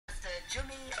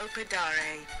ByJummy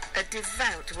Opedare, a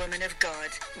devout woman of God,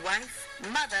 wife,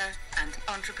 mother, and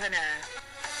entrepreneur.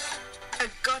 A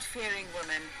God-fearing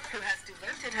woman who has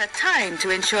devoted her time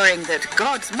to ensuring that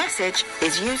God's message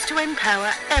is used to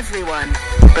empower everyone,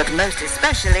 but most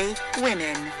especially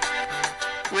women.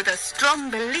 With a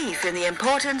strong belief in the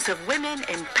importance of women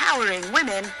empowering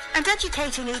women and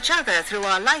educating each other through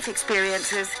our life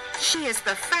experiences, she is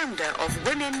the founder of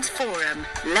Women's Forum,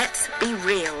 Let's Be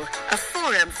Real, a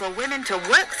forum for women to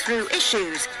work through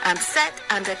issues and set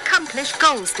and accomplish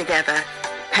goals together.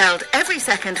 Held every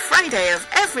second Friday of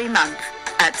every month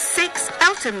at 6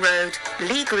 Elton Road,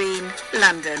 Lee Green,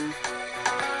 London.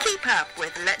 Keep up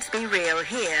with Let's Be Real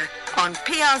here on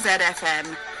PRZ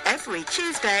FM every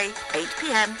Tuesday, 8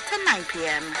 p.m. to 9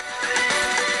 p.m.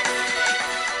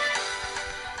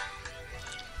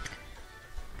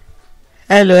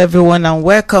 Hello everyone and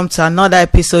welcome to another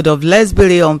episode of Let's Be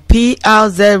Real on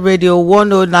PRZ Radio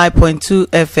 109.2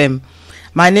 FM.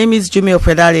 My name is ByJummy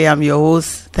Opedare. I'm your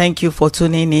host. Thank you for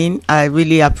tuning in. I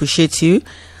really appreciate you.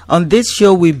 On this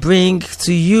show, we bring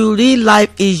to you real life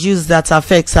issues that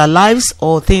affects our lives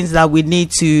or things that we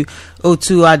need to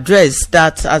address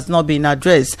that has not been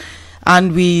addressed.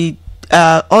 And we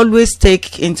always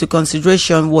take into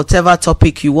consideration whatever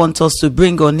topic you want us to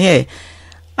bring on here.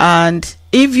 And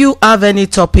if you have any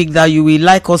topic that you would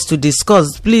like us to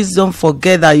discuss, please don't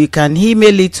forget that you can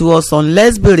email it to us on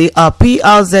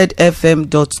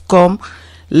letsbereal@przfm.com,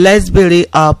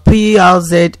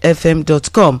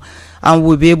 letsbereal@przfm.com, and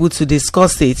we'll be able to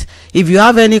discuss it. If you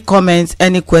have any comments,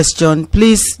 any question,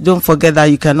 please don't forget that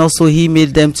you can also email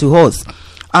them to us.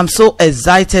 I'm so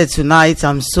excited tonight.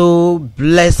 I'm so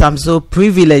blessed. I'm so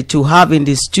privileged to have in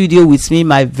the studio with me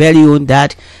my very own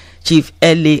dad, Chief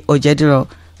Ojediran.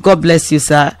 God bless you,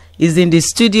 sir. He's in the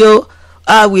studio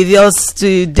with us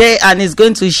today and is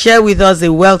going to share with us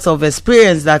a wealth of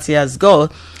experience that he has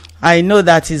got. I know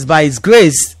that it's by his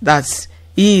grace that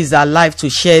he is alive to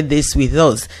share this with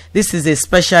us. This is a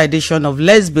special edition of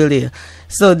Let's Be Real.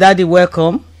 So, Daddy,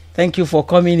 welcome. Thank you for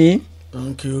coming in.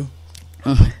 Thank you.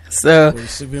 So, for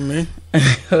receiving me.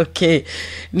 Okay.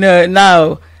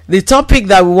 Now, the topic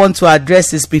that we want to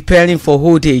address is preparing for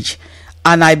old age.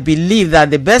 And I believe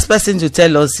that the best person to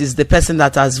tell us is the person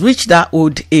that has reached that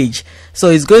old age.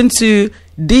 So he's going to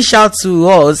dish out to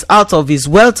us, out of his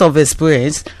wealth of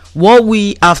experience, what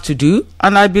we have to do.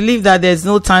 And I believe that there's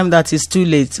no time that is too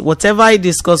late. Whatever I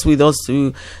discuss with us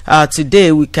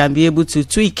today, we can be able to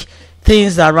tweak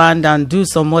things around and do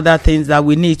some other things that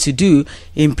we need to do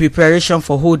in preparation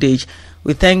for old age.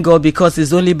 We thank God because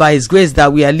it's only by his grace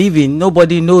that we are living.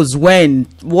 Nobody knows when,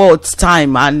 what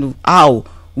time, and how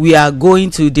we are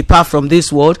going to depart from this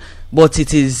world, but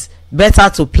it is better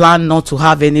to plan not to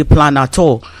have any plan at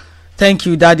all. Thank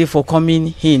you, Daddy, for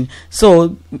coming in.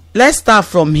 So let's start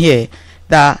from here.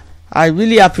 That I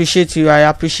really appreciate you. I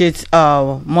appreciate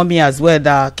Mommy as well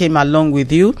that came along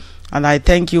with you, and I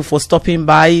thank you for stopping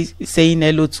by, saying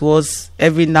hello to us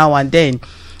every now and then.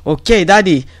 Okay,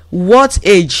 Daddy, what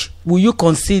age will you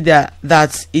consider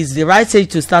that is the right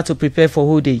age to start to prepare for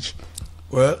old age?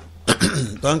 Well,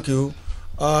 thank you.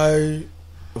 I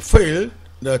feel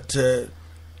that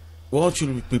one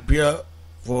should prepare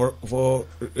for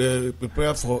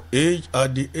age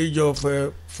at the age of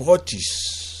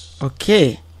 40s.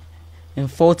 Okay, in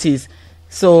 40s.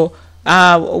 So,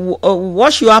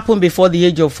 what should happen before the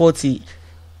age of 40?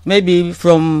 Maybe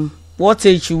from what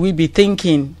age should we be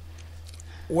thinking?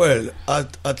 Well,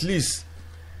 at least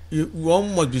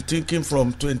one must be thinking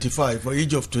from 25, or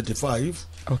age of 25.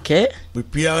 Okay.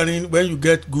 Preparing when you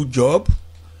get good job.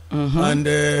 Mm-hmm. And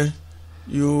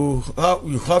you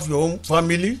have your own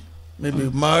family, maybe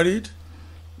married,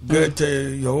 get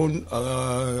your own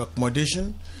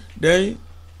accommodation. Then,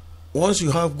 once you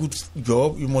have good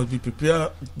job, you must be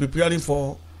preparing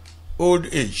for old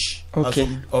age.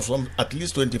 Okay. From at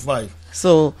least 25.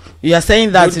 So you are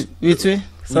saying that between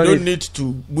you don't need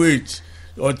to wait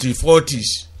until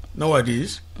 40s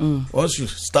nowadays. Once you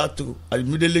start to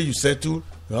immediately you settle,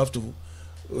 you have to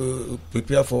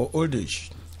prepare for old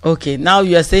age. Okay, now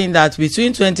you are saying that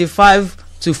between 25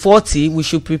 to 40, we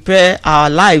should prepare our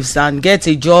lives and get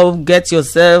a job, get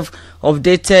yourself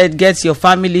updated, get your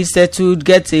family settled,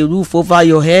 get a roof over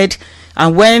your head.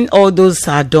 And when all those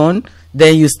are done,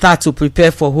 then you start to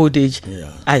prepare for old age.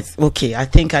 Yeah. Okay, I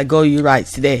think I got you right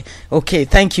there. Okay,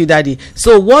 thank you, Daddy.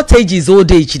 So what age is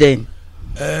old age then?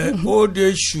 Old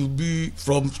age should be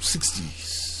from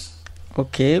 60s.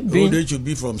 Okay. Old age should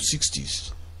be from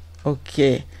 60s.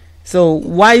 Okay. So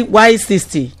why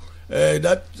 60?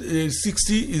 That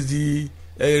 60 is the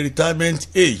retirement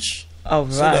age. Oh,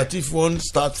 right. So that if one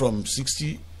starts from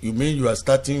 60 you mean you are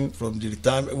starting from the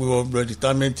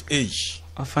retirement age.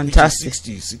 Oh, fantastic.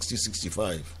 60,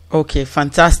 65. Okay,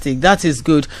 fantastic. That is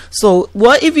good. So,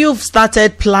 what if you've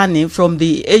started planning from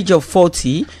the age of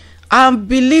 40? I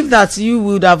believe that you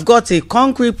would have got a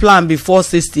concrete plan before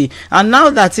 60. And now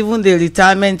that even the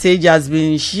retirement age has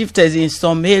been shifted in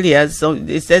some areas, so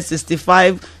they said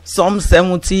 65, some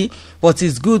 70, but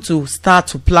it's good to start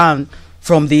to plan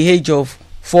from the age of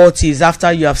 40s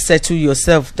after you have settled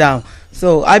yourself down.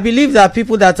 So I believe that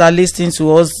people that are listening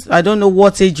to us, I don't know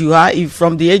what age you are. If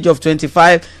from the age of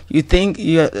 25 you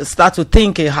start to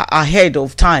think ahead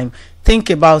of time, think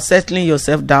about settling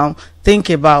yourself down, think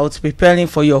about preparing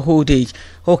for your old age.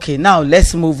 Okay, now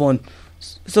let's move on.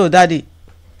 So Daddy,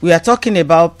 we are talking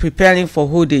about preparing for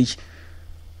old age.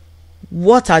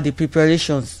 What are the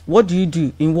preparations? What do you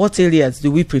do? In what areas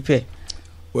do we prepare?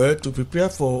 Well, to prepare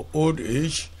for old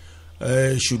age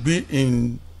should be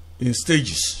in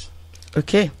stages.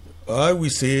 Okay. I will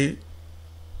say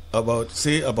about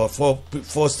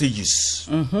four stages.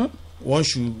 Mm-hmm. One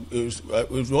should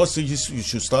what stages you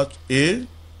should start.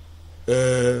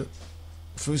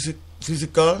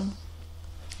 Physical.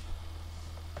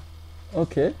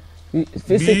 Okay.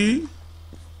 B,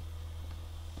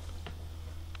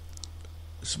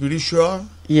 spiritual.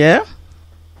 Yeah.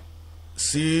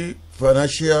 C,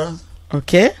 financial.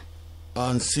 Okay.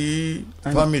 And C,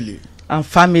 family. And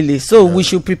family. So we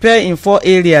should prepare in 4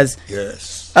 areas.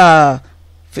 Yes.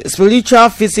 Spiritual,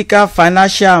 physical,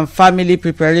 financial, and family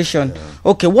preparation. Yeah.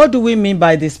 Okay, what do we mean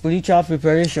by the spiritual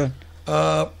preparation?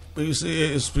 You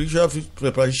see, spiritual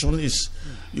preparation is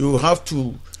you have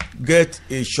to get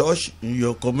a church in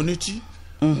your community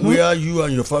where you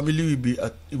and your family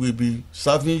will be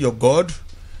serving your God,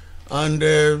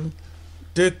 and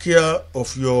take care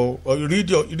of your read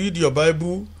your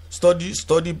Bible, study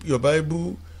your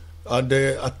Bible, and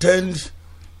attend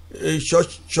a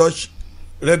church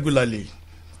regularly.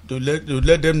 To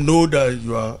let them know that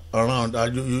you are around,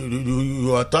 and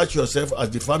you attach yourself as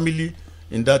the family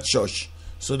in that church,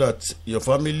 so that your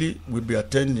family will be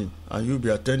attending and you'll be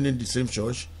attending the same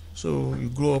church, so you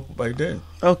grow up by then.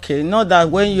 Okay, not that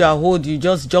when you are old you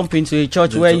just jump into a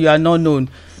church where you are not known.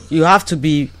 You have to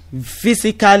be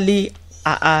physically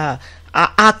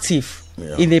active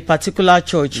in a particular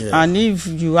church, and if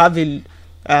you have a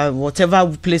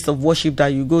whatever place of worship that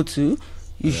you go to,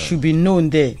 you should be known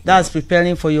there. That's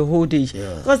preparing for your old age.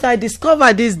 Because I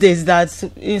discovered these days that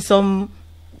in some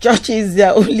churches there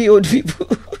are only old people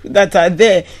that are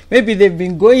there. Maybe they've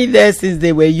been going there since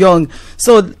they were young.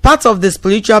 So part of the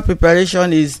spiritual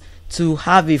preparation is to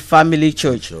have a family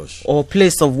church or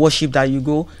place of worship that you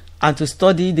go, and to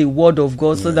study the word of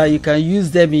God so that you can use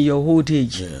them in your old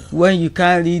age when you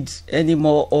can't read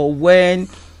anymore, or when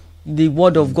the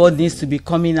word of God needs to be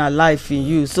coming alive in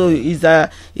you. So is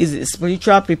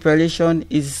spiritual preparation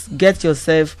is get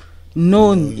yourself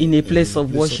known in a place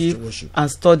of worship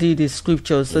and study the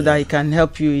scriptures so that it can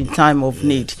help you in time of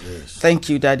need. Thank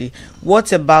you, Daddy.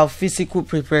 What about physical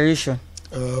preparation?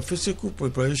 Physical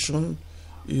preparation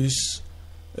is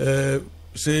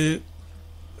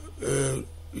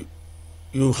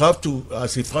you have to,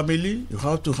 as a family, you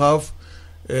have to have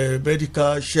a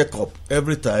medical checkup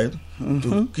every time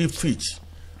to keep fit,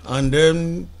 and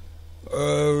then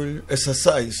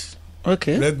exercise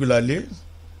regularly,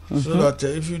 so that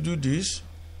if you do this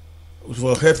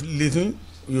for health living,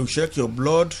 you check your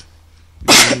blood,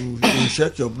 you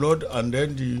check your blood, and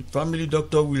then the family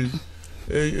doctor will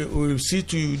see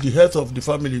to the health of the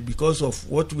family, because of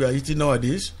what we are eating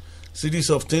nowadays, series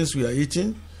of things we are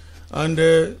eating, and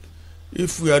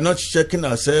if we are not checking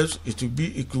ourselves, it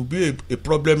could be a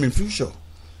problem in future.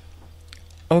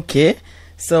 Okay,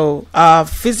 so our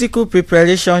physical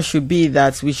preparation should be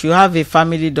that we should have a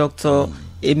family doctor,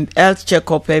 a health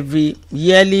checkup every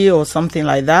yearly or something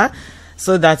like that,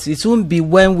 so that it won't be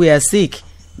when we are sick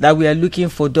that we are looking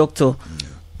for doctor,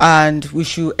 and we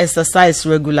should exercise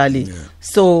regularly.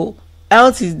 So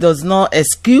health does not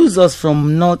excuse us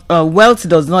from wealth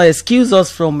does not excuse us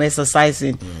from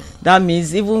exercising. That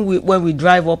means even when we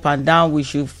drive up and down, we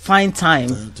should find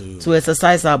time to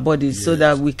exercise our bodies so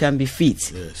that we can be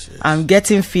fit. And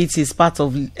getting fit is part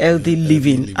of healthy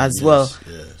living as well.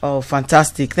 Oh,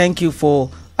 fantastic. Thank you for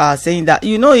saying that.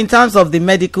 You know, in terms of the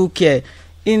medical care,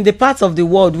 in the parts of the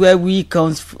world where we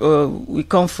come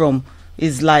from,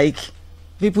 is like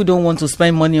people don't want to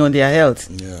spend money on their health.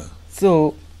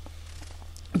 So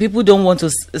people don't want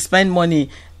to spend money.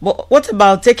 But what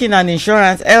about taking an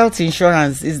insurance, health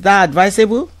insurance? Is that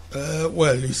advisable?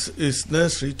 Well, it's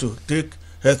necessary to take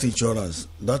health insurance.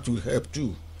 That will help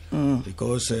too,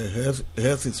 because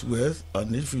health is wealth,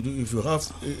 and if you have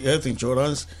health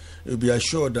insurance, you'll be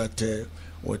assured that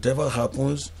whatever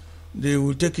happens, they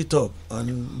will take it up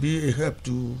and be a help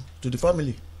to the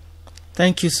family.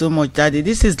 Thank you so much, Daddy.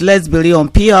 This is Let's Be on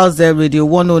PRZ Radio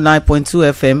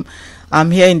 109.2 FM.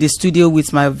 I'm here in the studio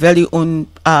with my very own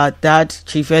dad,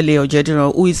 Chief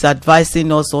Ojediran, who is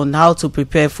advising us on how to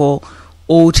prepare for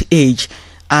old age.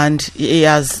 And he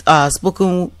has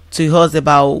spoken to us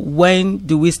about when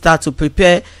do we start to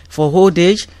prepare for old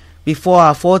age. Before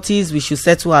our 40s, we should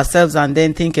settle ourselves and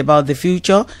then think about the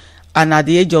future. And at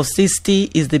the age of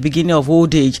 60 is the beginning of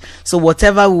old age. So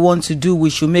whatever we want to do, we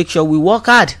should make sure we work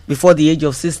hard before the age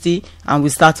of 60 and we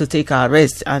start to take our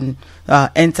rest and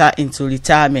enter into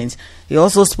retirement. He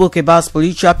also spoke about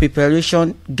spiritual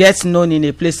preparation, get known in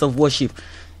a place of worship.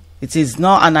 It is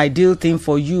not an ideal thing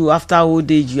for you after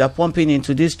old age. You are pumping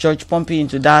into this church, pumping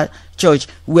into that church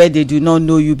where they do not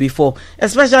know you before.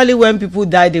 Especially when people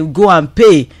die, they go and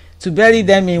pay to bury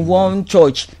them in one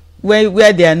church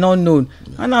where they are not known.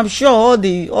 And I'm sure all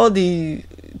the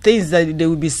things that they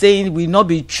will be saying will not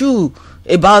be true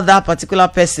about that particular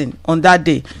person on that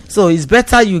day. So it's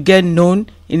better you get known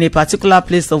in a particular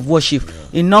place of worship.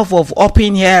 Enough of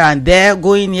upping here and there,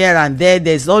 going here and there.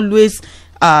 There's always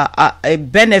a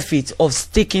benefit of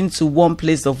sticking to one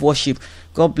place of worship.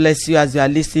 God bless you as you are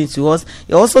listening to us.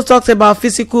 He also talks about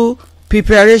physical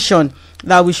preparation,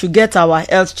 that we should get our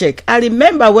health check. I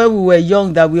remember when we were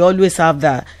young that we always have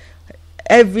that.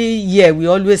 Every year we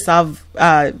always have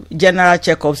general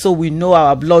checkup, so we know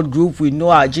our blood group, we know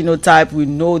our genotype, we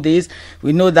know this,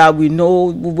 we know that, we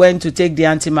know when to take the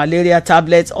anti-malaria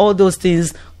tablets. All those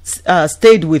things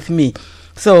stayed with me.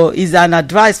 So it's an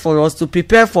advice for us to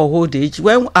prepare for old age.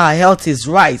 When our health is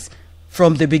right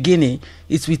from the beginning,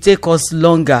 it will take us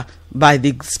longer by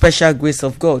the special grace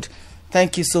of God.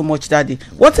 Thank you so much, Daddy.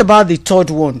 What about the third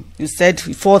one? You said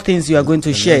 4 things you are going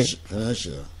to share.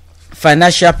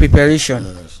 Financial preparation,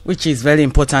 yes, which is very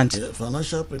important. Yeah,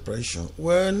 financial preparation.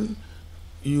 When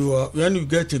you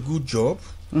get a good job,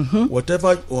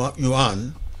 whatever you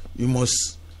earn, you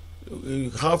must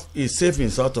have a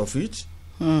savings out of it,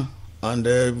 and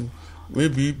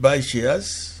maybe buy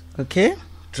shares, okay,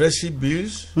 treasury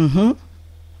bills,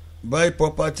 buy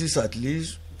properties at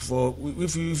least for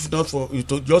if not for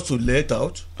just to let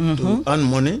out to earn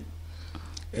money.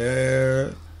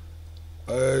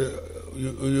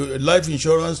 Life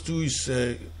insurance too is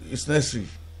necessary.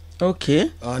 Okay.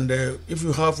 And if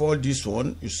you have all this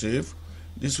one, you save.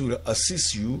 This will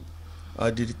assist you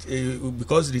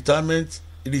because retirement,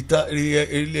 little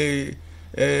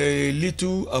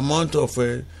amount of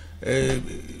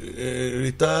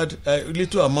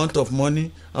little amount of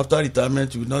money after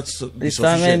retirement will not be retirement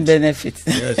sufficient. Benefits.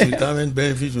 Yes, retirement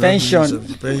benefits will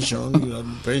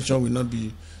pension will not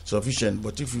be sufficient.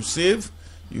 But if you save,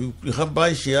 you have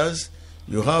buy shares,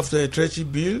 you have the treasury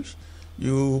bills,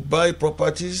 you buy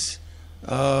properties,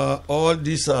 all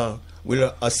these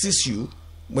will assist you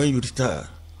when you retire.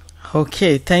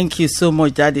 Okay, thank you so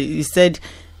much, Daddy. You said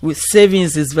with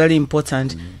savings is very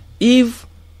important. If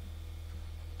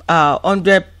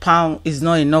 £100 is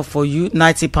not enough for you,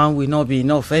 £90 will not be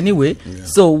enough anyway. Yeah.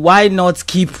 So why not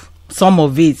keep some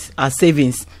of it as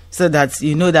savings, so that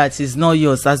you know that it's not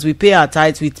yours? As we pay our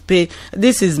tithes, we pay.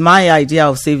 This is my idea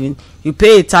of saving. You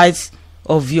pay a tithe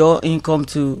of your income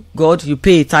to God. You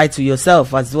pay a tithe to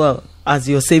yourself as well as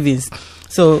your savings.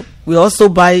 So we also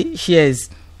buy shares.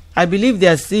 I believe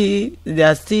there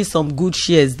are still some good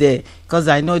shares there, because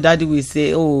I know Daddy will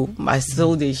say, "Oh, I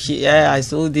sold a share, I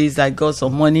sold this, I got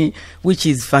some money," which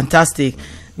is fantastic.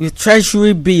 With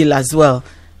treasury bill as well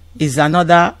is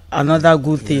another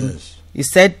good thing. Yes. You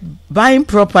said buying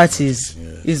properties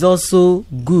is also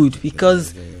good,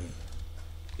 because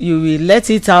you will let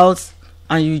it out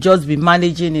and you just be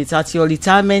managing it. At your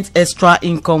retirement, extra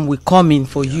income will come in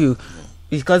for you,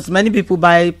 because many people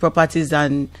buy properties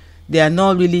and they are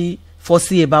not really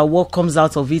fussy about what comes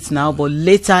out of it now, but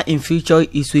later in future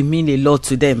it will mean a lot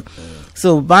to them.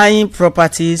 So buying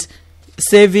properties,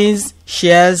 savings,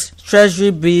 shares,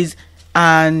 treasury bills,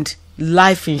 and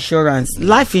life insurance.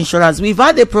 Life insurance, we've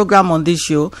had a program on this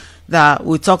show that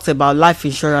we talked about life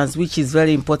insurance, which is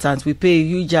very important. We pay a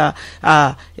huge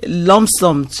lump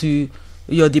sum to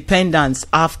your dependents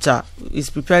after is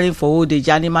preparing for old age,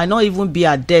 and it might not even be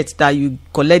a debt that you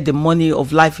collect the money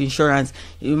of life insurance.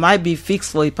 It might be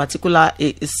fixed for a particular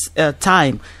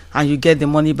time and you get the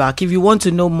money back. If you want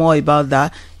to know more about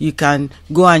that, you can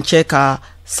go and check our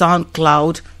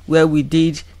SoundCloud, where we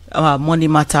did Money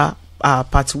Matter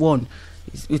part 1.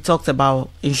 We talked about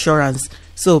insurance.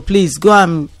 So please go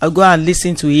and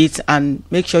listen to it, and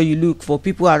make sure you look for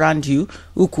people around you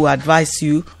who could advise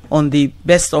you on the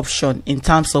best option in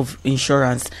terms of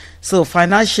insurance. So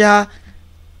financial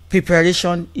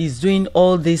preparation is doing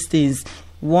all these things,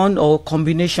 one or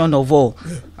combination of all,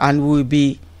 and we'll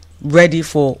be ready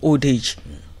for old age.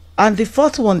 And the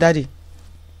fourth one, Daddy?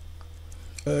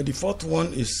 The fourth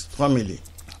one is family.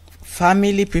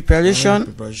 Family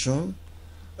preparation.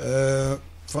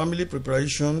 Family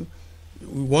preparation.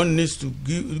 One needs to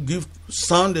give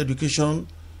sound education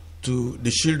to the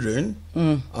children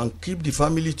and keep the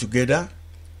family together.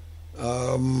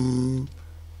 Home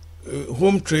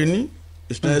training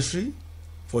is necessary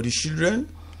for the children,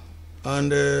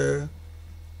 and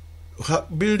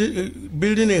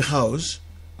building a house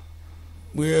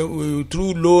where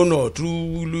through loan or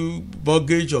through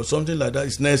mortgage or something like that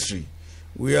is necessary,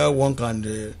 where one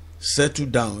can settle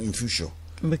down in future.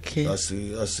 Okay. As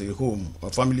a home, a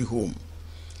family home.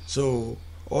 So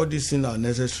all these things are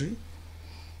necessary,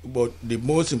 but the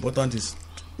most important is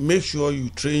make sure you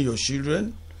train your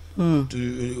children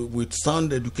with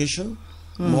sound education,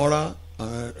 moral,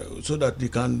 so that they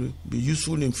can be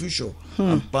useful in future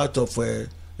and part of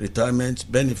retirement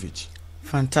benefit.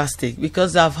 Fantastic.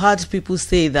 Because I've heard people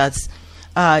say that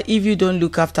if you don't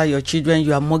look after your children,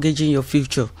 you are mortgaging your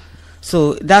future.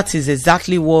 So that is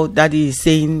exactly what Daddy is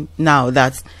saying now,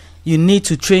 that you need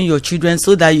to train your children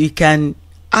so that you can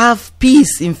have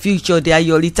peace in future. They are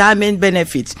your retirement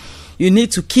benefits. You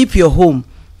need to keep your home,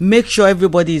 make sure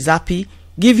everybody is happy,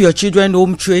 give your children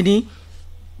home training.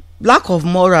 Lack of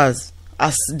morals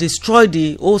has destroyed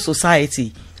the whole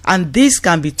society, and this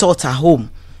can be taught at home.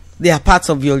 They are part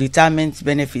of your retirement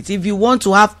benefits. If you want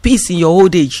to have peace in your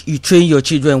old age, you train your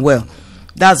children well.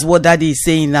 That's what Daddy is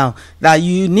saying now, that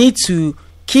you need to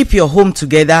keep your home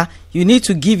together. You need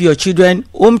to give your children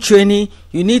home training.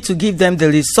 You need to give them the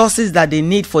resources that they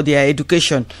need for their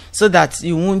education, so that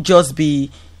you won't just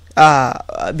be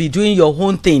doing your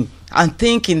own thing and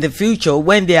think in the future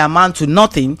when they amount to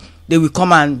nothing, they will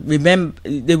come and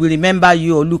remember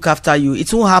you or look after you.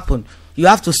 It won't happen. You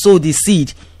have to sow the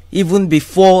seed even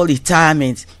before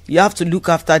retirement. You have to look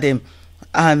after them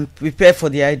and prepare for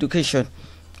their education.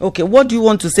 Okay, what do you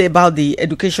want to say about the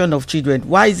education of children?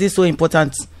 Why is it so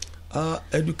important?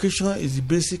 Education is the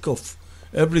basic of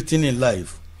everything in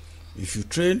life. If you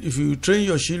train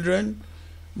your children,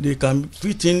 they can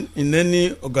fit in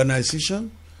any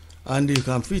organization, and they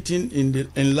can fit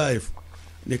in life.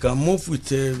 They can move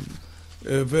with a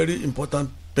very important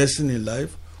person in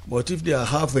life. But if they are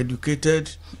half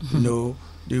educated, they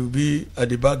will be at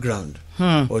the background.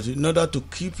 But in order to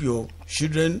keep your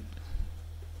children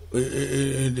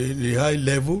the high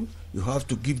level, you have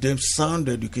to give them sound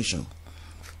education.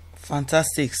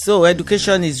 Fantastic. So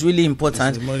education is really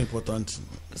important. It's more important.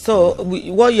 So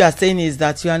what you are saying is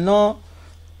that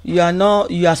you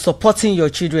are supporting your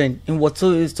children in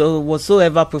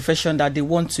whatsoever profession that they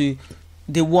want to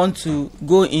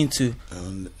go into,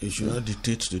 and you should not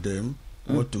dictate to them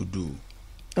what to do.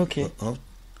 Okay.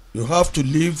 You have to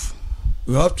leave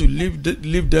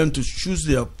them to choose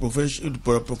their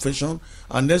profession,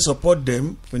 and then support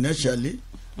them financially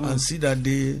and see that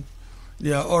they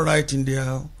are all right in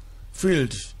their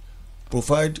field.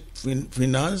 Provide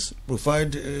finance,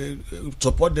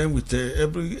 support them with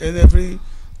everything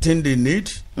they need,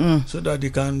 so that they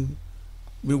can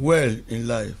be well in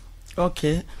life.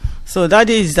 Okay, so that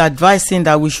is advising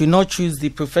that we should not choose the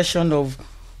profession of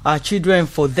our children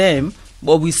for them,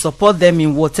 but we support them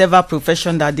in whatever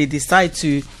profession that they decide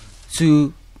to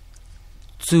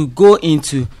go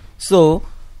into. So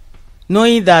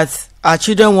knowing that our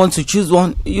children want to choose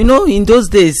one, in those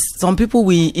days some people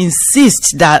will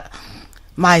insist that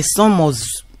my son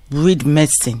must read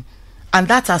medicine, and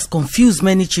that has confused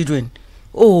many children.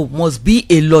 Oh, must be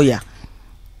a lawyer.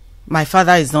 My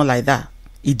father is not like that.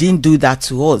 He didn't do that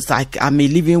to us. I'm a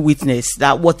living witness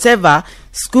that whatever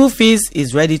school fees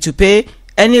is ready to pay,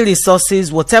 any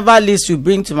resources, whatever list you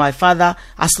bring to my father,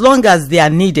 as long as they are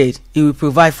needed, he will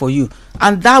provide for you.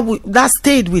 And that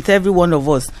stayed with every one of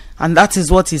us. And that is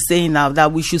what he's saying now,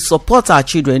 that we should support our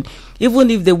children,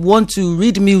 even if they want to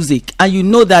read music and you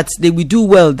know that they will do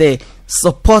well there.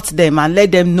 Support them and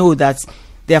let them know that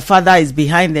their father is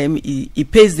behind them. He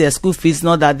pays their school fees,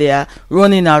 not that they are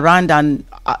running around and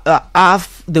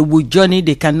half the journey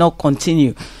they cannot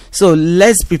continue. So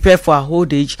let's prepare for our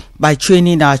old age by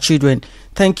training our children.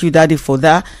 Thank you, Daddy, for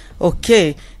that.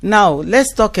 Okay, now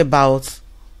let's talk about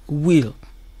will,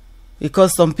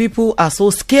 because some people are so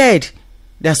scared.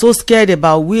 They're so scared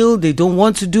about will. They don't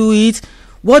want to do it.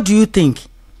 What do you think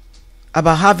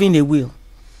about having a will?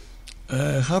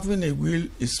 Having a will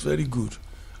is very good,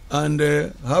 and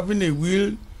having a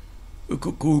will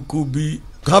could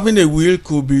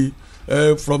be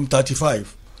from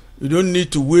 35. You don't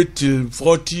need to wait till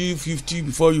 40, 50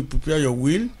 before you prepare your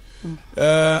will.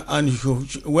 And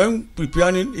when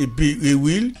preparing a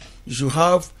will, you should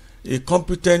have a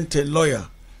competent lawyer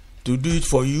to do it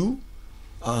for you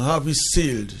and have it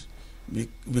sealed,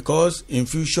 because in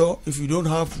future, if you don't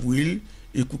have will,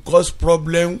 it could cause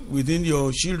problem within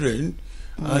your children.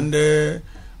 And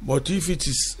but if it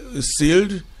is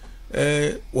sealed,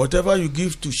 whatever you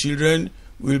give to children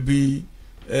will be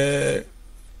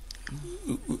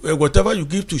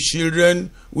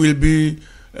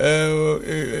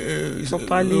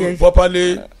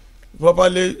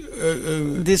properly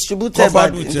distributed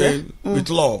with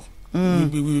law.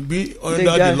 Will be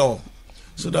under the law,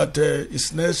 so that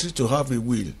it's necessary to have a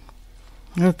will.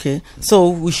 Okay, so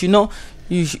we should not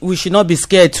be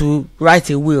scared to write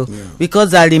a will,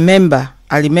 because I remember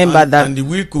that, and the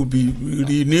will could be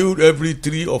renewed every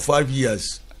 3 or 5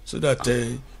 years, so that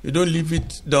you don't leave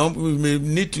it down. We may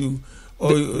need to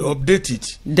update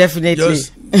it. Definitely.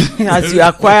 As you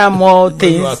acquire more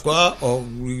things, you acquire or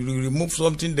remove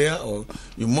something there, or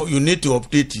you need to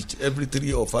update it every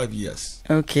 3 or 5 years.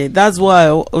 Okay, that's why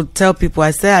I tell people.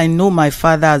 I say I know my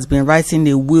father has been writing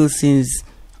a will since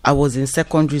I was in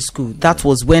secondary school. That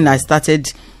was when I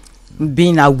started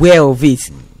being aware of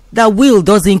it. That will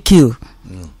doesn't kill.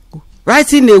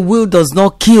 Writing a will does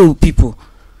not kill people.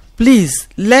 Please,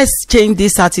 let's change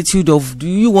this attitude of, do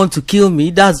you want to kill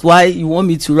me? That's why you want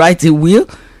me to write a will?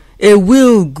 A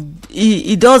will,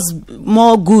 it does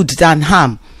more good than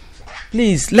harm.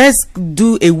 Please, let's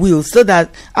do a will, so that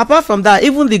apart from that,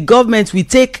 even the government will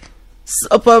take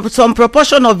some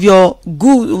proportion of your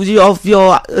good, of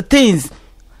your things.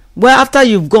 Well, after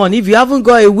you've gone, if you haven't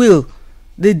got a will,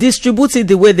 they distribute it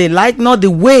the way they like, not the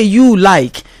way you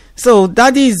like. So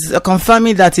that is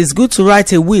confirming that it's good to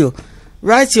write a will.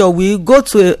 Write your will, go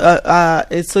to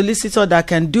a solicitor that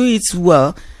can do it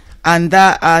well,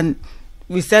 and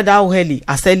we said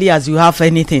as early as you have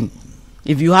anything.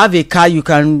 If you have a car, you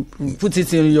can put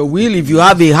it in your will. If you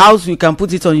have a house, you can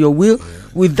put it on your will.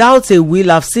 Without a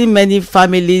will, I've seen many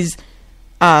families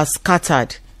are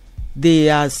scattered. They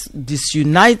are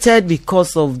disunited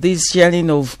because of this sharing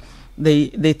of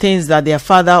the things that their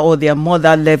father or their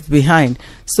mother left behind.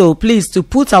 So please, to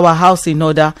put our house in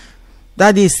order,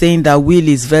 that is saying that will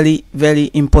is very,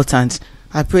 very important.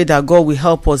 I pray that God will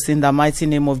help us in the mighty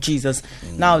name of Jesus.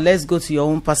 Now let's go to your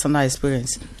own personal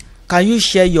experience. Can you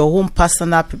share your own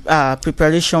personal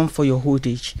preparation for your old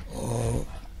age?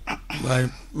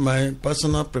 My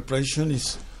personal preparation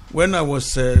is when I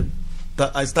was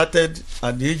I started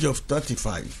at the age of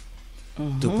 35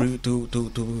 to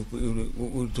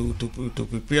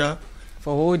prepare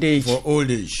for old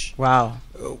age. Wow.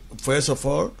 First of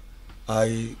all,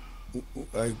 I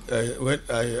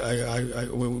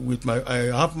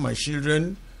have my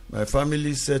children, my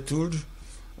family settled,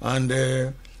 and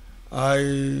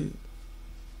I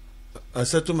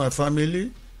settled my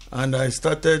family, and I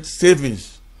started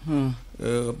savings,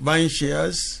 buying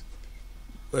shares,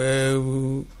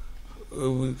 having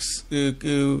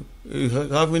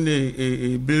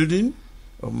a building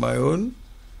of my own,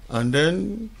 and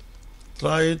then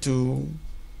try to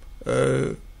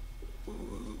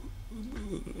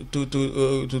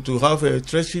have a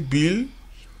treasury bill,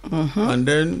 and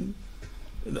then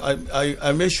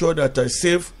I make sure that I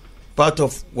save part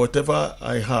of whatever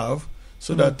I have,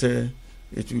 so that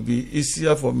it will be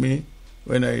easier for me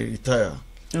when I retire.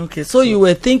 Okay, so you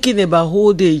were thinking about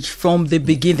old age from the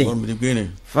beginning. From the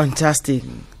beginning. Fantastic.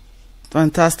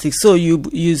 Fantastic. So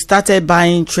you started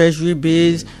buying treasury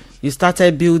bills, you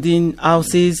started building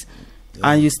houses,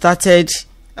 and you started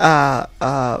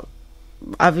having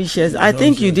shares. I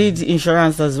think you did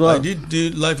insurance as well. I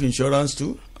did life insurance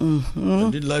too. I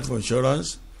did life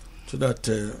insurance, so that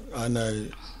and I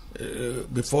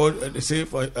before say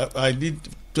I did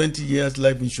 20 years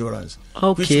life insurance.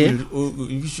 Okay.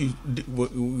 Which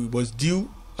was due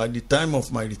at the time of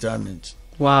my retirement.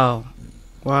 Wow.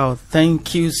 Wow.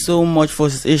 Thank you so much for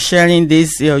sharing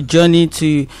this your journey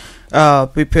to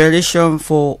preparation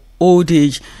for old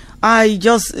age. I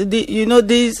just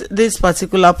this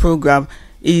particular program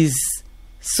is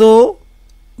so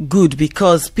good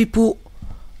because people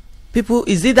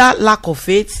is either lack of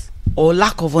faith or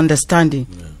lack of understanding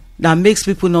that makes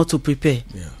people not to prepare.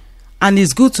 And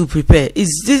it's good to prepare.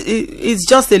 It's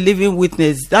just a living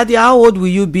witness. Daddy, how old will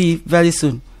you be very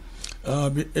soon?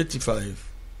 I'll be 85.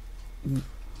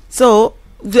 So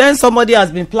then somebody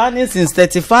has been planning since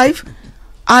 35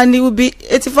 and he will be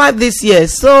 85 this year.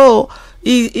 So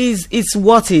it's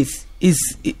what it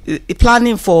is.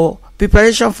 Planning for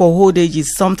preparation for old age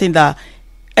is something that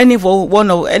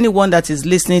anyone that is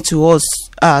listening to us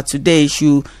today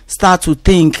should start to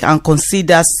think and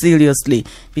consider seriously,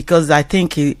 because I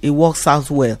think it works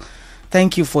out well.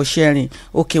 Thank you for sharing.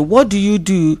 Okay, what do you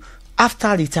do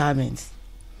after retirement?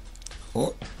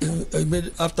 Oh,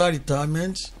 after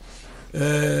retirement,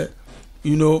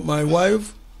 you know, my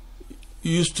wife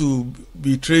used to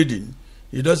be trading.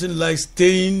 He doesn't like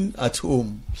staying at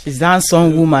home. She's a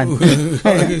handsome woman. He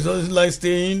doesn't like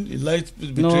staying. He likes to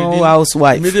be trading. No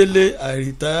housewife. Immediately I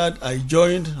retired, I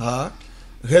joined her,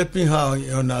 helping her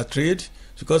on her trade,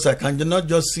 because I cannot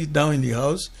just sit down in the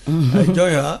house. I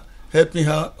joined her, helping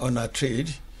her on her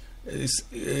trade.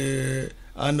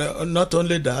 And not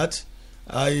only that,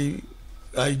 I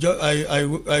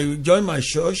joined my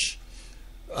church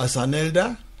as an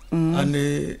elder, and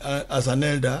as an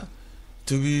elder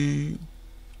to be.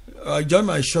 I joined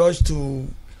my church as a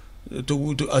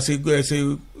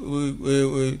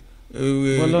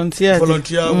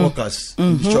volunteer workers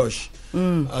in the church.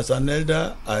 As an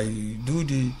elder, I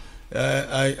do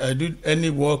I do any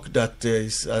work that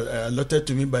is allotted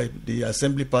to me by the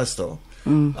assembly pastor,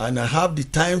 and I have the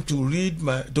time to read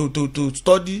to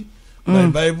study my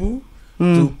Bible,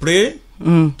 to pray,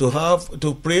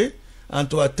 to pray, and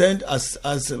to attend as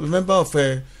a member of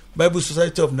a Bible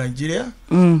Society of Nigeria.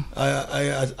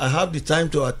 I have the time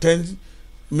to attend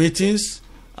meetings,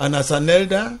 and as an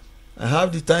elder, I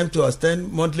have the time to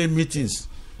attend monthly meetings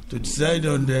to decide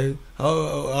on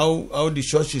how the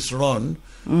church is run.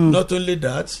 Not only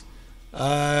that,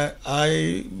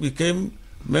 I became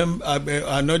one of the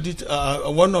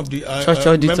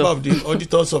member of the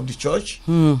auditors of the church,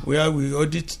 where we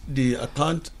audit the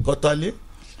account quarterly,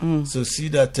 to see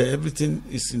that everything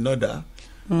is in order,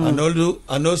 and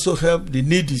also help the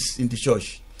needy in the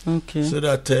church. Okay. So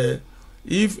that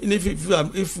if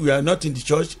we are not in the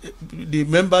church, the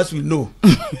members will know.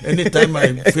 Anytime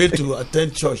I fail to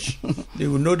attend church, they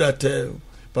will know that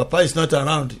Papa is not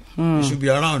around. He should be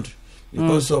around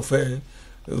because of the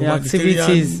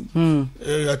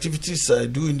activities I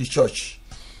do in the church.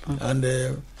 And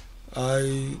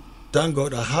I thank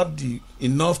God I have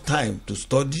enough time to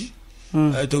study,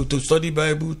 to study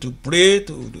Bible, to pray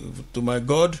to my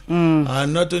God,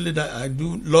 and not only that, I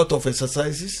do a lot of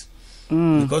exercises,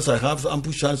 because I have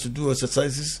ample chance to do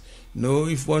exercises. You know,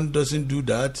 if one doesn't do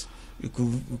that, it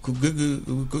could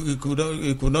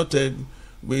not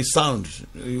be sound.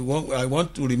 I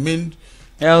want to remain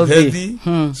healthy,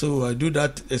 so I do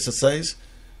that exercise.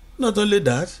 Not only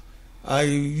that, I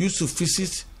used to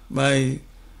visit my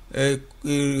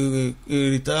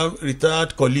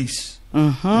retired colleagues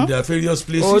in their various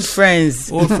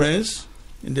places. Old friends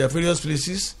in their various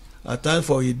places. At times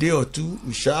for a day or two,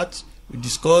 we chat, we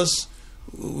discuss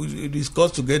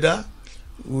together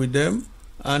with them.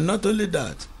 And not only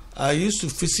that, I used to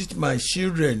visit my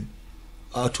children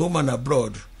at home and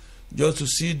abroad, just to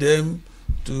see them,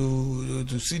 to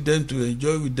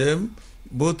enjoy with them,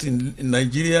 both in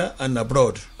Nigeria and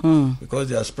abroad, because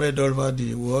they are spread all over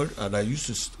the world. And I used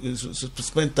to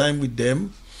spend time with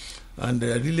them, and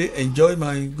I really enjoy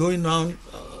my going out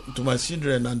to my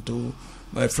children and to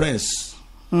my friends.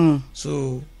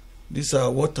 So these are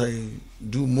what I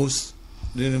do most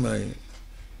during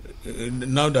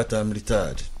now that I'm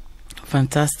retired.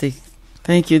 Fantastic.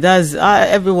 Thank you. That's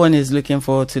everyone is looking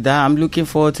forward to that. I'm looking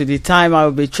forward to the time I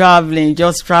will be traveling,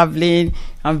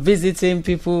 I'm visiting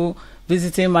people,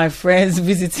 visiting my friends,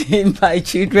 visiting my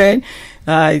children.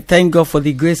 I thank God for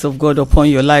the grace of God upon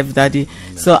your life, Daddy.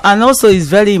 Amen. So, and also it's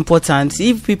very important,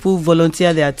 if people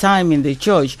volunteer their time in the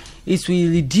church, it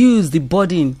will reduce the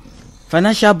burden,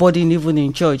 financial burden even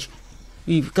in church,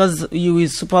 because you will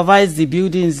supervise the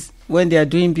buildings when they are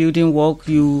doing building work.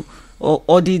 You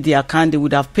audit the account. They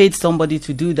would have paid somebody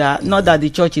to do that. Not that the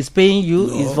church is paying you.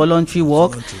 No, it's voluntary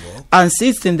work. And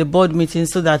sit in the board meeting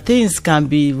so that things can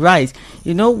be right.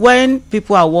 You know, when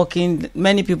people are working,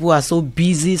 many people are so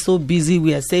busy.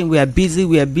 We are saying we are busy,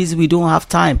 we don't have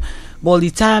time. But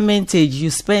retirement age, you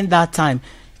spend that time.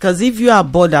 Because if you are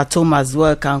bored at home as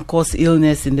well, it can cause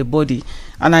illness in the body.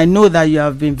 And I know that you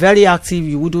have been very active.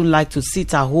 You wouldn't like to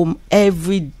sit at home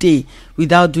every day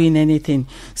without doing anything.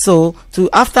 So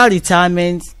after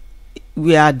retirement,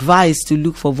 we are advised to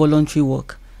look for voluntary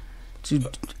work.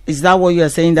 Is that what you are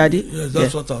saying, Daddy? Yes,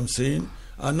 that's what I'm saying.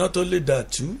 And not only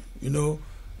that too, you know,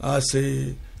 as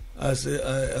a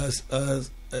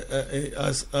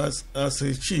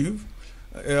chief,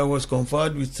 I was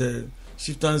conferred with a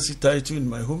chieftaincy title in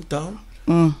my hometown.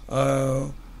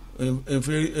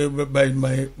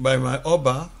 By my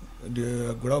Oba,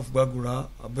 the Graf Bagura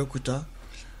Abekuta,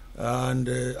 and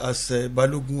as a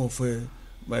Balogun of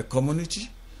my community,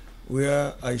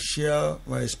 where I share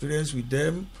my experience with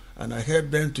them and I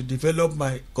help them to develop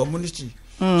my community.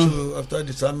 So after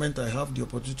retirement, I have the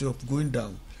opportunity of going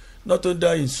down, not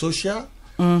only in social.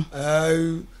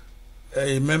 I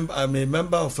I'm a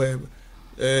member of a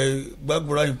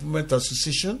Bagbura Improvement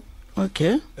Association.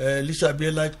 Okay.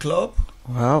 Lisha Light Club.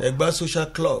 Wow. Egba Social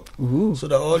Club. Ooh. So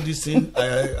that all these things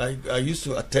I used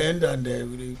to attend,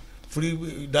 and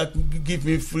free that give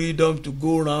me freedom to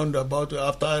go around about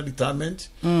after retirement,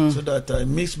 so that I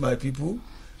mix my people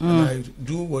and I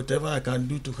do whatever I can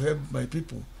do to help my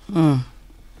people.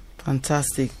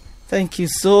 Fantastic. Thank you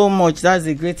so much. That's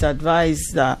a great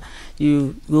advice, that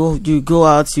you go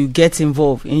out, you get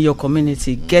involved in your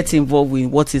community, get involved with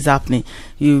what is happening.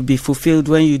 You'll be fulfilled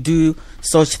when you do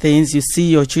such things. You see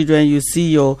your children, you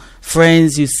see your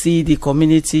friends, you see the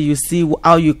community, you see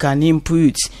how you can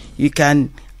input, you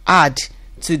can add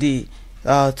to the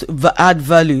add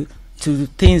value to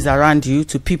things around you,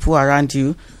 to people around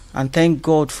you. And thank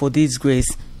God for this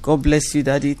grace. God bless you,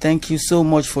 Daddy. Thank you so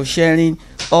much for sharing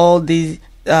all this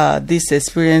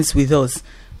experience with us.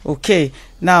 Okay,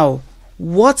 now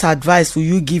what advice will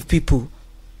you give people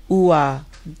who are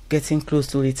getting close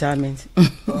to retirement?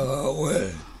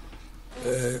 Well,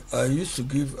 I used to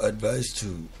give advice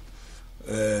to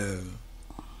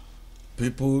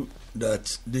people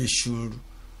that they should,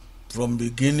 from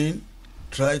beginning,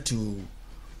 try to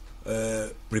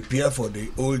prepare for the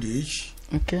old age.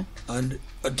 Okay. And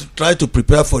to try to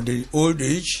prepare for the old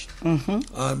age,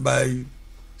 and by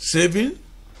saving,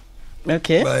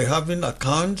 okay, by having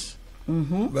accounts,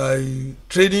 by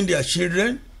training their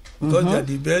children, because they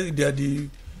are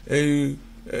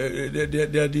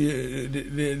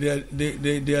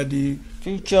the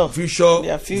future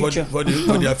for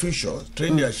their future.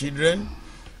 Train their children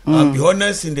and be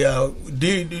honest in their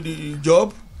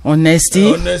job. Honesty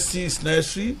is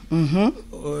necessary,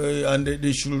 and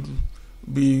they should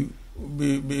be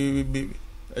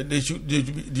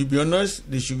honest.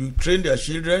 They should train their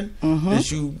children. They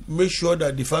should make sure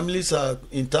that the families are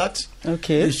intact.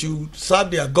 Okay. They should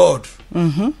serve their God,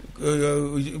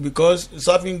 because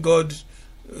serving God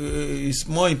is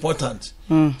more important.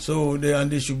 So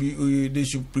they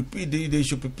should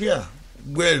prepare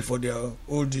well for their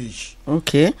old age.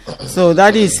 Okay. So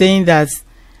that is saying that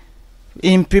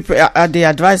the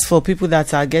advice for people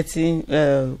that are getting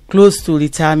close to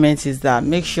retirement is that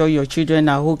make sure your children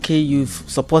are okay, you've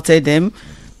supported them,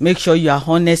 make sure you are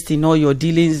honest in all your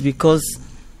dealings, because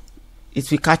it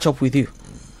will catch up with you.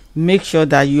 Make sure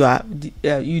that you are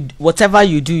whatever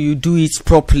you do it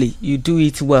properly, you do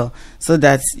it well, so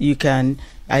that you can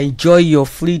enjoy your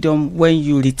freedom when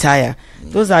you retire.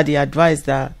 Those are the advice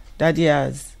that Daddy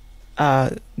has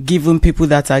given people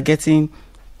that are getting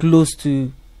close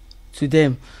to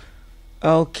them.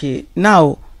 Okay,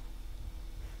 now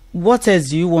what else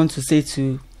do you want to say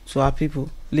to our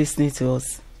people listening to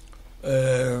us?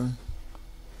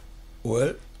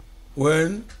 Well,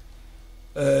 when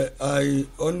I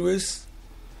always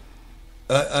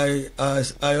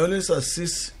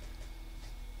assist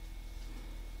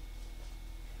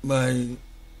my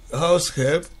house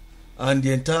help and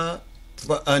the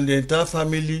entire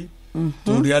family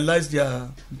to realize their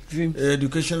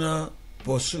educational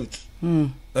pursuit,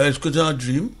 educational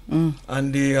dream,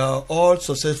 and they are all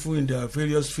successful in their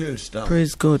various fields now.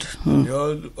 Praise God. They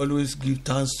always give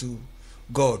thanks to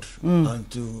God, and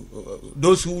to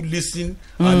those who listen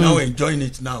are now enjoying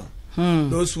it now.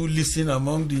 Those who listen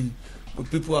among the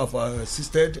people who have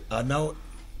assisted are now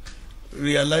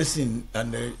realizing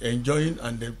and enjoying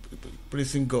and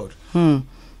praising God.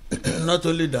 Not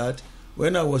only that,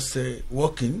 when I was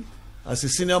working as a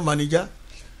senior manager,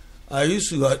 I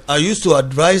used to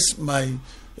advise my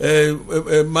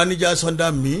managers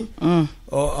under me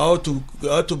or how to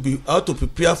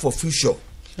prepare for future.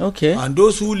 Okay. And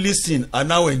those who listen are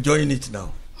now enjoying it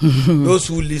now. Those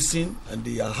who listen and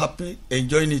they are happy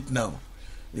enjoying it now,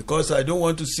 because I don't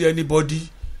want to see anybody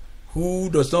who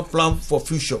does not plan for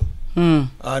future.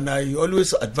 And I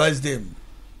always advise them,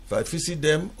 if I visit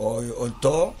them or on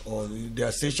tour or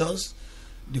their stations,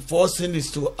 the first thing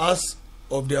is to ask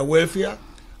of their welfare,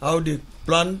 how they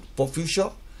plan for future,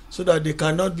 so that they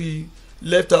cannot be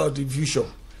left out in future.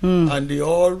 And they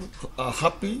all are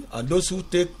happy, and those who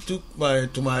took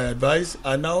my advice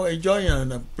are now enjoying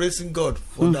and praising God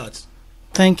for that.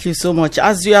 Thank you so much.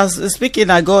 As you are speaking,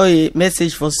 I got a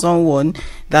message for someone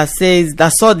that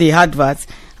saw the advert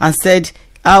and said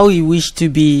how he wished to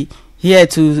be here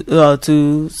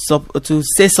to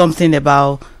say something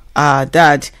about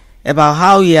Dad, about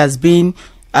how he has been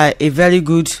a very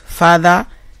good father,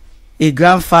 a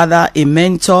grandfather, a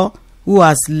mentor, who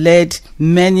has led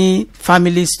many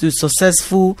families to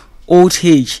successful old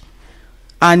age.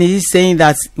 And he is saying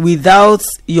that without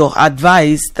your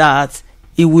advice, that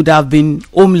he would have been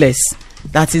homeless,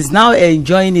 that is now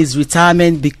enjoying his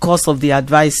retirement because of the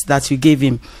advice that you gave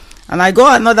him. And I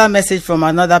got another message from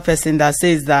another person that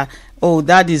says that, oh,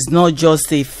 that is not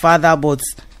just a father, but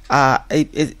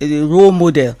a role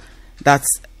model. That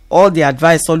all the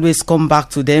advice always come back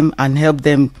to them and help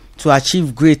them to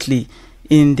achieve greatly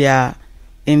in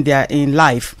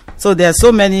life. So there are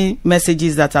so many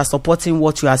messages that are supporting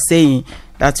what you are saying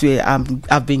that we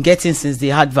have been getting since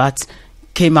the advert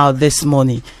came out this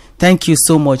morning. Thank you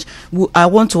so much. I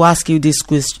want to ask you this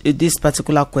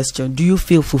particular question. Do you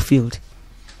feel fulfilled?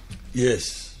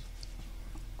 Yes,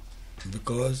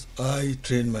 because I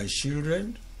train my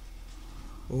children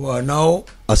who are now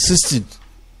assisting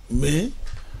me.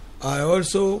 I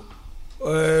also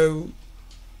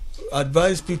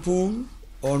advise people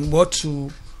on what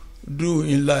to do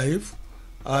in life.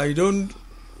 I don't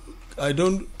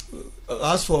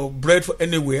ask for bread for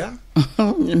anywhere.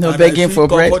 No begging for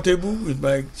bread. Comfortable with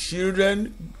my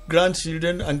children,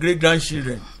 grandchildren, and great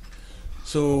grandchildren.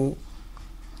 So,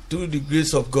 through the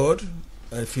grace of God,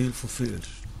 I feel fulfilled.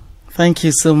 Thank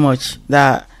you so much.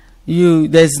 That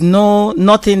there's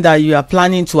nothing that you are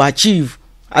planning to achieve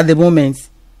at the moment.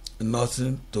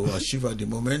 Nothing to achieve at the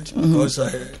moment because I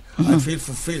feel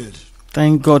fulfilled.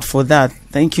 Thank God for that.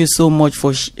 Thank you so much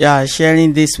for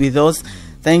sharing this with us.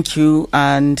 Thank you.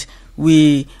 And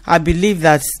I believe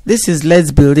that this is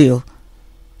Let's Be Real.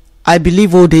 I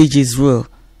believe old age is real.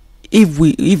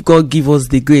 If God give us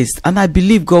the grace, and I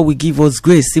believe God will give us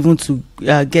grace even to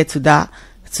get to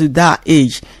that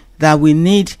age, that we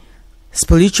need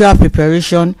spiritual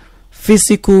preparation,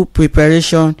 physical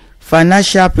preparation,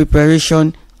 financial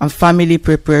preparation, and family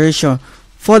preparation.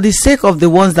 For the sake of the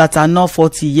ones that are not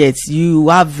 40 yet, you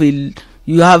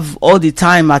have all the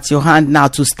time at your hand now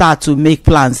to start to make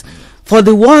plans. For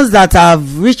the ones that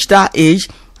have reached that age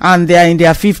and they are in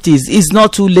their 50s, it's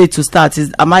not too late to start.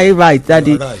 Am I right,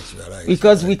 Daddy? You are right.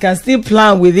 Because we can still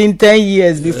plan within 10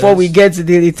 years before we get to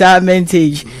the retirement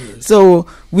age. So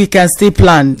we can still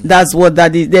plan. That's what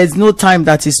that is. There's no time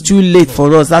that is too late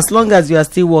for us. As long as you are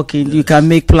still working, you can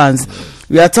make plans.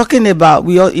 We are talking about,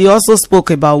 he also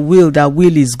spoke about will, that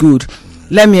will is good.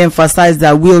 Let me emphasize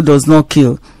that will does not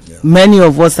kill. Many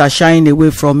of us are shying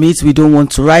away from it. We don't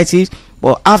want to write it.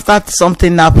 But after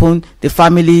something happened, the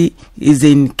family is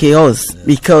in chaos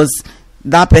because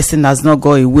that person has not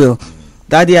got a will.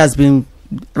 Daddy has been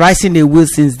writing a will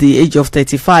since the age of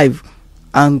 35.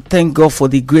 And thank God for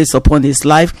the grace upon his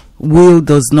life. Will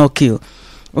does not kill.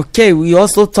 Okay, we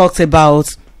also talked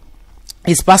about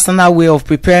his personal way of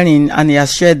preparing, and he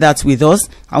has shared that with us,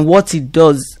 and what he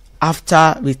does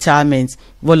after retirement.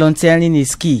 Volunteering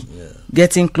is key.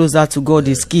 Getting closer to God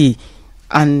is key.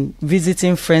 And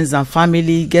visiting friends and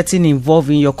family, getting involved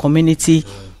in your community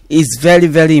is very,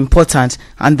 very important.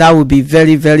 And that will be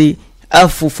very, very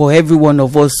helpful for every one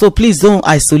of us. So please don't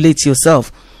isolate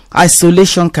yourself.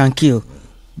 Isolation can kill.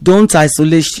 Don't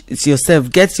isolate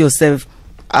yourself. Get yourself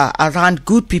around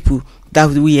good people that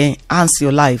will enhance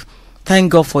your life.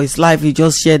 Thank God for his life. He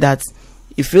just shared that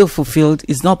he feels fulfilled.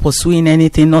 He's not pursuing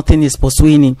anything. Nothing is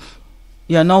pursuing him.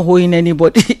 You are not owing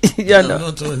anybody. I'm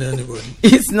not owing anybody.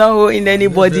 He's not owing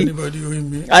anybody. Anybody owing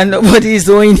me. And nobody is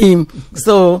owing him.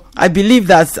 So I believe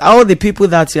that all the people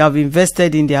that you have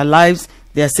invested in their lives,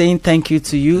 they are saying thank you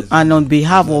to you. And on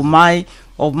behalf of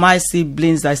my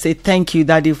siblings, I say thank you,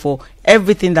 Daddy, for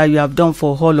everything that you have done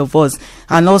for all of us.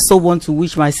 And also want to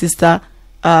wish my sister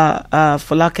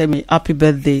Folakemi happy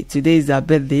birthday. Today is her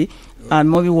birthday, and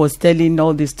Mommy was telling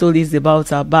all the stories about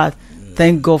her birth.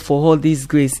 Thank God for all this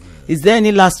grace. Is there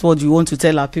any last word you want to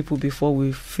tell our people before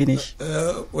we finish?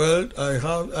 Well,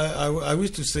 I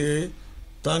wish to say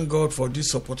thank God for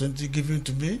this opportunity given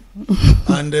to me,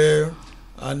 and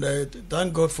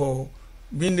thank God for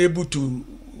being able to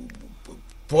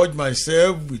purge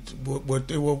myself with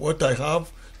what I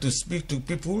have to speak to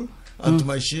people and to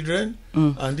my children.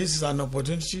 And this is an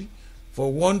opportunity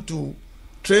for one to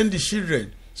train the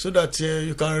children so that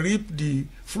you can reap the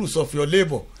fruits of your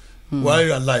labor while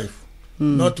you're alive.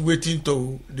 Not waiting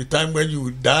to the time when you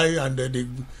die and they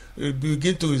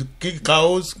begin to kick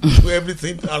cows, do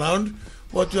everything around.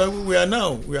 But we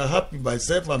are happy.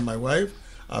 Myself and my wife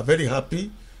are very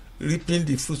happy, reaping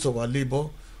the fruits of our labor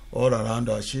all around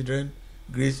our children,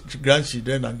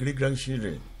 grandchildren, and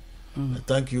great-grandchildren.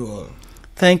 Thank you all.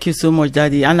 Thank you so much,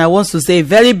 Daddy. And I want to say a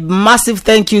very massive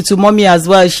thank you to Mommy as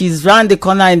well. She's round the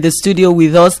corner in the studio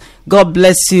with us. God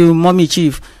bless you, Mommy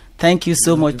Chief. Thank you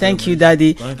so much. Thank you,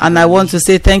 Daddy. And I want to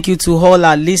say thank you to all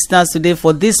our listeners today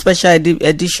for this special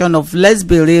edition of Let's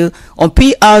Be Real on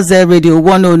PRZ Radio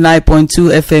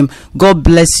 109.2 FM. God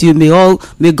bless you.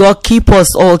 May God keep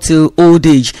us all till old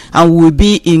age, and we will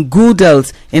be in good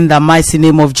health in the mighty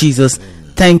name of Jesus.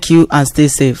 Thank you, and stay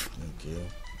safe. Thank you.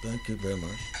 Thank you very much.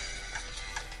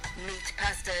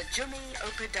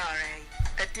 Opedare,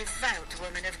 a devout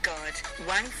woman of God,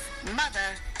 wife,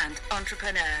 mother, and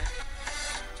entrepreneur.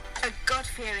 A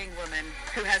God-fearing woman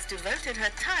who has devoted her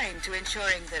time to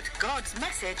ensuring that God's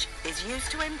message is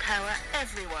used to empower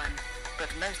everyone,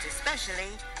 but most especially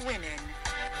women.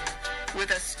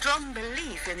 With a strong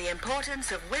belief in the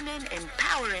importance of women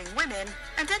empowering women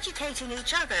and educating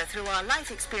each other through our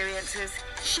life experiences,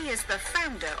 she is the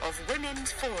founder of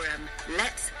Women's Forum,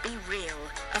 Let's Be Real,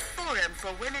 a forum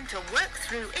for women to work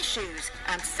through issues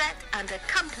and set and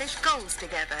accomplish goals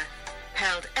together.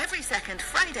 Held every second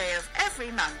Friday of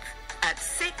every month at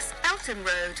 6 Elton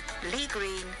Road, Lee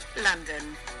Green,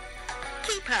 London.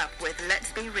 Keep up with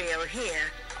Let's Be Real here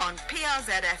on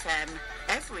PRZ FM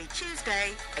every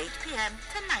Tuesday, 8 p.m.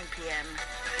 to 9 p.m.